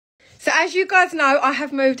So as you guys know, I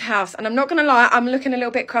have moved house, and I'm not going to lie, I'm looking a little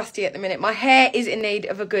bit crusty at the minute. My hair is in need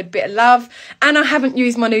of a good bit of love, and I haven't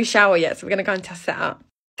used my new shower yet, so we're going to go and test that out.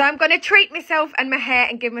 So I'm going to treat myself and my hair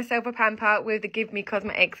and give myself a pamper with the Give Me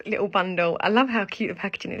Cosmetics little bundle. I love how cute the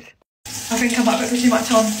packaging is. I think I might put too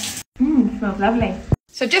much on. Smells lovely.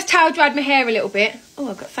 So I've just towel dried my hair a little bit. Oh,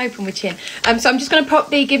 I've got soap on my chin. So I'm just going to pop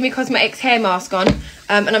the Give Me Cosmetics hair mask on,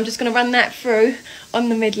 and I'm just going to run that through on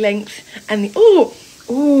the mid-length and the... Ooh.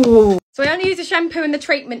 So I only used the shampoo and the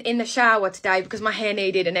treatment in the shower today because my hair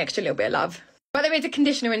needed an extra little bit of love. But there is a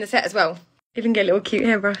conditioner in the set as well. Even get a little cute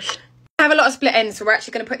hairbrush. I have a lot of split ends, so we're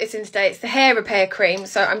actually going to put this in today. It's the hair repair cream,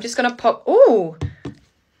 so I'm just going to pop... Ooh.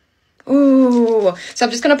 So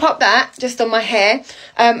I'm just going to pop that just on my hair.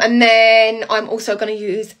 And then I'm also going to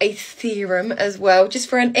use a serum as well, just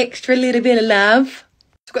for an extra little bit of love.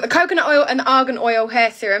 I've got the coconut oil and argan oil hair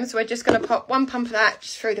serum, so we're just going to pop one pump of that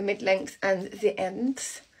just through the mid-lengths and the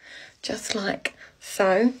ends, just like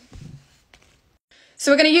so. So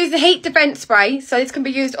we're going to use the heat defense spray, so this can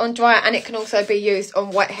be used on dry and it can also be used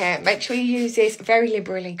on wet hair. Make sure you use this very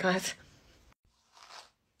liberally, guys.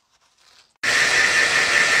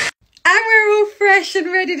 And we're all fresh and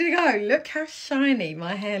ready to go. Look how shiny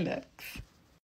my hair looks.